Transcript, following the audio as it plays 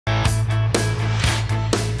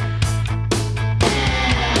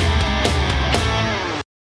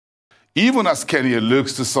even as Kenya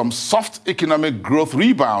looks to some soft economic growth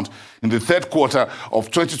rebound in the third quarter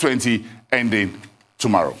of 2020 ending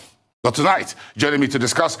tomorrow. But tonight, joining me to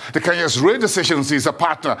discuss the Kenya's rate decisions is a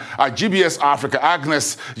partner at GBS Africa,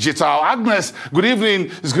 Agnes GITAU. Agnes, good evening.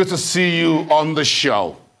 It's good to see you on the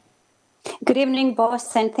show. Good evening,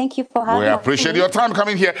 boss, and thank you for having me. We appreciate your time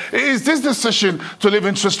coming here. Is this decision to leave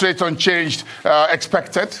interest rates unchanged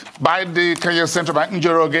expected by the Kenya Central Bank,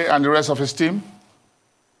 Njoroge, and the rest of his team?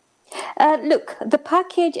 Look, the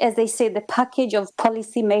package, as they say, the package of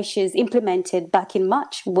policy measures implemented back in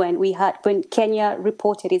March when Kenya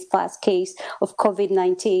reported its first case of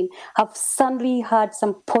COVID-19 have suddenly had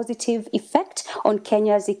some positive effect on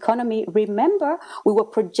Kenya's economy. Remember, we were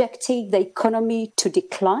projecting the economy to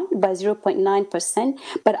decline by 0.9%,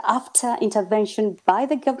 but after intervention by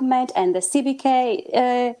the government and the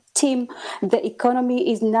CBK team, the economy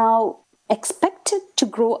is now expected to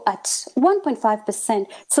grow at 1.5%.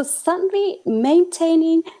 So suddenly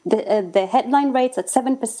maintaining the headline rates at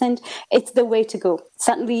 7%, it's the way to go.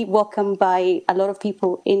 Suddenly welcomed by a lot of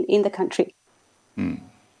people in the country. Do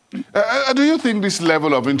you think this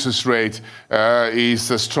level of interest rate is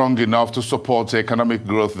strong enough to support the economic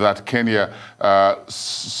growth that Kenya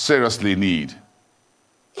seriously need?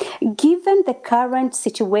 Given the current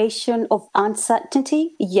situation of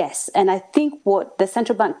uncertainty, yes. And I think what the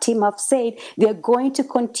central bank team have said, they're going to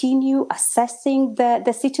continue assessing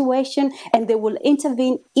the situation and they will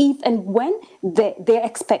intervene if and when they're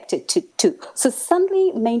expected to. So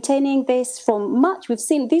suddenly maintaining this from March, we've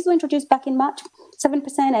seen these were introduced back in March, 7%,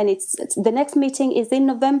 and it's the next meeting is in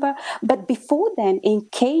November. But before then, in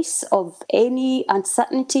case of any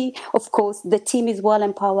uncertainty, of course, the team is well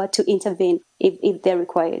empowered to intervene if they're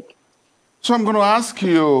required. So I'm going to ask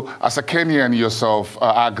you, as a Kenyan yourself,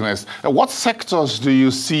 Agnes, what sectors do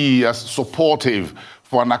you see as supportive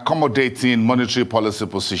for an accommodating monetary policy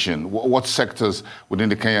position? What sectors within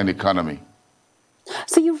the Kenyan economy?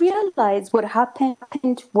 So you realize what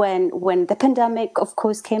happened when the pandemic, of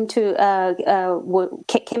course, came to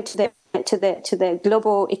the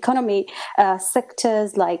global economy.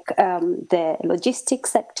 Sectors like the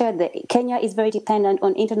logistics sector, Kenya is very dependent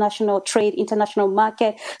on international trade, international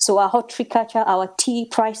market. So our horticulture, our tea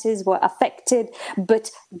prices were affected.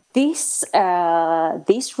 But this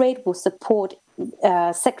rate will support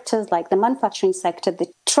sectors like the manufacturing sector, the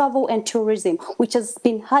travel and tourism, which has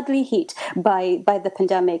been hardly hit by the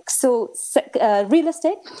pandemic. So real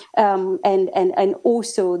estate and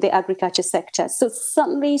also the agriculture sector. So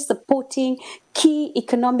suddenly supporting key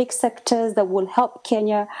economic sectors that will help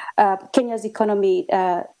Kenya's economy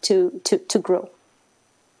to grow.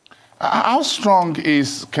 How strong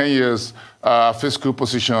is Kenya's fiscal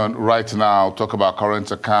position right now? Talk about current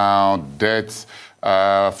account, debt,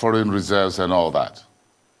 foreign reserves and all that.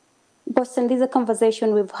 Boston, this is a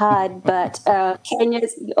conversation we've had, but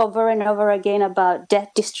Kenya's over and over again about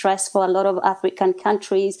debt distress for a lot of African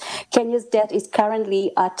countries. Kenya's debt is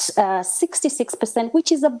currently at 66%,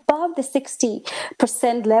 which is above the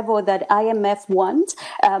 60% level that IMF wants.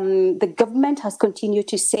 The government has continued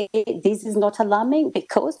to say this is not alarming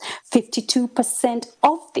because 52%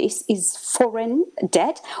 of this is foreign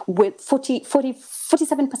debt, with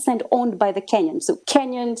 47% owned by the Kenyans. So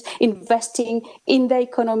Kenyans investing in the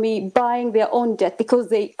economy, buying their own debt because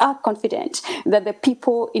they are confident that the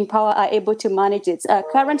people in power are able to manage it.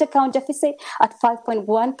 Current account deficit at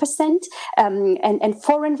 5.1%, and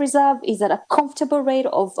foreign reserve is at a comfortable rate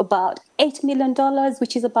of about $8 million,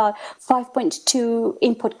 which is about 5.2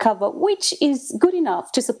 import cover, which is good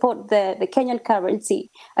enough to support the Kenyan currency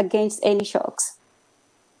against any shocks.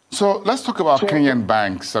 So let's talk about Kenyan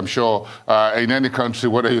banks. I'm sure in any country,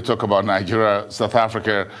 whether you talk about Nigeria, South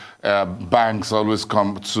Africa, banks always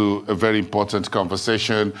come to a very important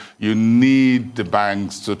conversation. You need the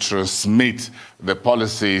banks to transmit the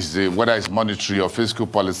policies, whether it's monetary or fiscal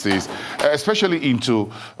policies, especially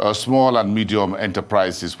into small and medium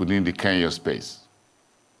enterprises within the Kenya space.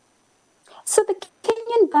 So the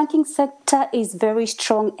Kenyan banking sector is very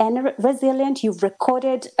strong and resilient. You've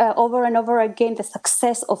recorded over and over again the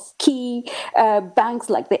success of key banks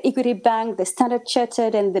like the Equity Bank, the Standard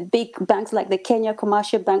Chartered, and the big banks like the Kenya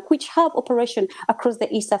Commercial Bank, which have operation across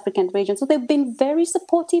the East African region. So they've been very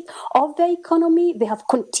supportive of the economy. They have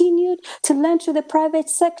continued to lend to the private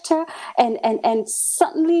sector and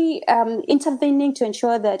certainly intervening to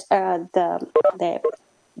ensure that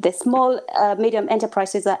the small, medium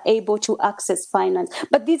enterprises are able to access finance.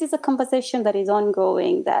 But this is a conversation that is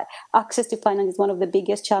ongoing, that access to finance is one of the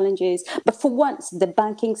biggest challenges. But for once, the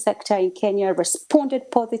banking sector in Kenya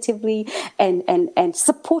responded positively and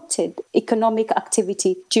supported economic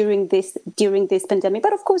activity during this pandemic.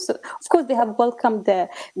 But of course, they have welcomed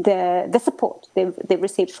the support they've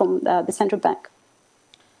received from the central bank.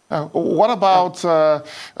 What about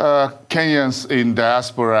Kenyans in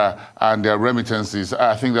diaspora and their remittances?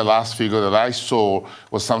 I think the last figure that I saw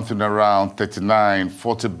was something around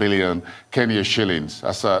 40 billion Kenya shillings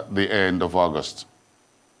as at the end of August.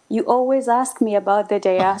 You always ask me about the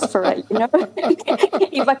diaspora, you know.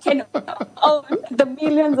 If I can own the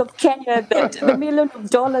millions of the millions of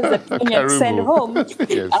dollars that Kenyans send home,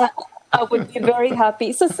 yes. I would be very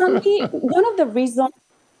happy. So, Sandy, one of the reasons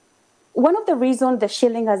the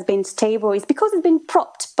shilling has been stable is because it's been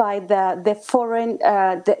propped by the foreign,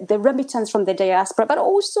 the remittance from the diaspora, but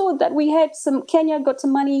also that Kenya got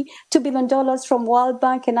some money, $2 billion from World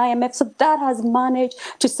Bank and IMF. So that has managed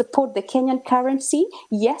to support the Kenyan currency.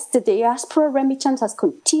 Yes, the diaspora remittance has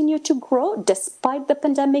continued to grow despite the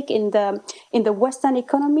pandemic in the Western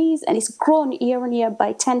economies, and it's grown year on year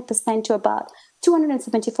by 10% to about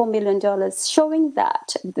 $274 million, showing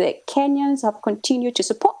that the Kenyans have continued to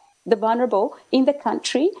support the vulnerable in the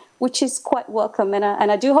country, which is quite welcome. And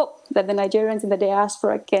I do hope that the Nigerians in the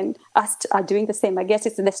diaspora are doing the same. I guess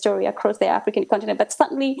it's the story across the African continent, but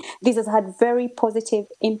certainly this has had very positive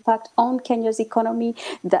impact on Kenya's economy,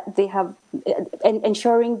 that they have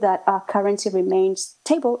ensuring that our currency remains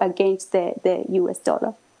stable against the US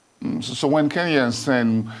dollar. So when Kenyans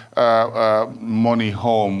send money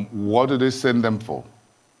home, what do they send them for?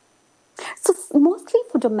 So mostly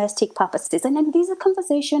for domestic purposes. And then there's a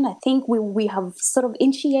conversation I think we have sort of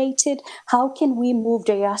initiated. How can we move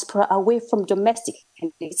diaspora away from domestic?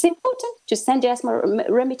 It's important to send diaspora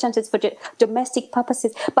remittances for domestic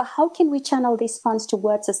purposes, but how can we channel these funds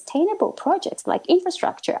towards sustainable projects like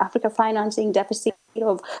infrastructure, Africa financing deficit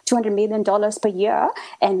of $200 million per year,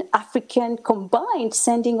 and African combined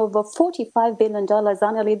sending over $45 billion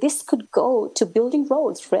annually? This could go to building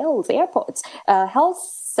roads, rails, airports, health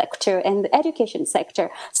sector and the education sector.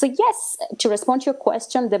 So yes, to respond to your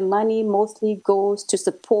question, the money mostly goes to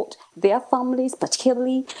support their families,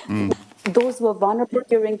 particularly those who are vulnerable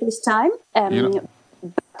during this time.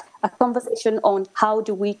 A conversation on how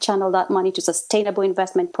do we channel that money to sustainable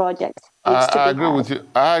investment projects. I agree with you.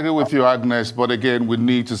 I agree with you, Agnes. But again, we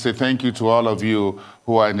need to say thank you to all of you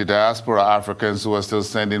who are in the diaspora, Africans who are still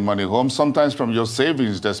sending money home, sometimes from your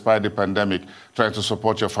savings despite the pandemic, trying to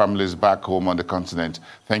support your families back home on the continent.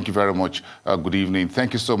 Thank you very much. Good evening.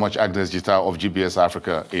 Thank you so much, Agnes GITAU of GBS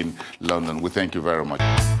Africa in London. We thank you very much.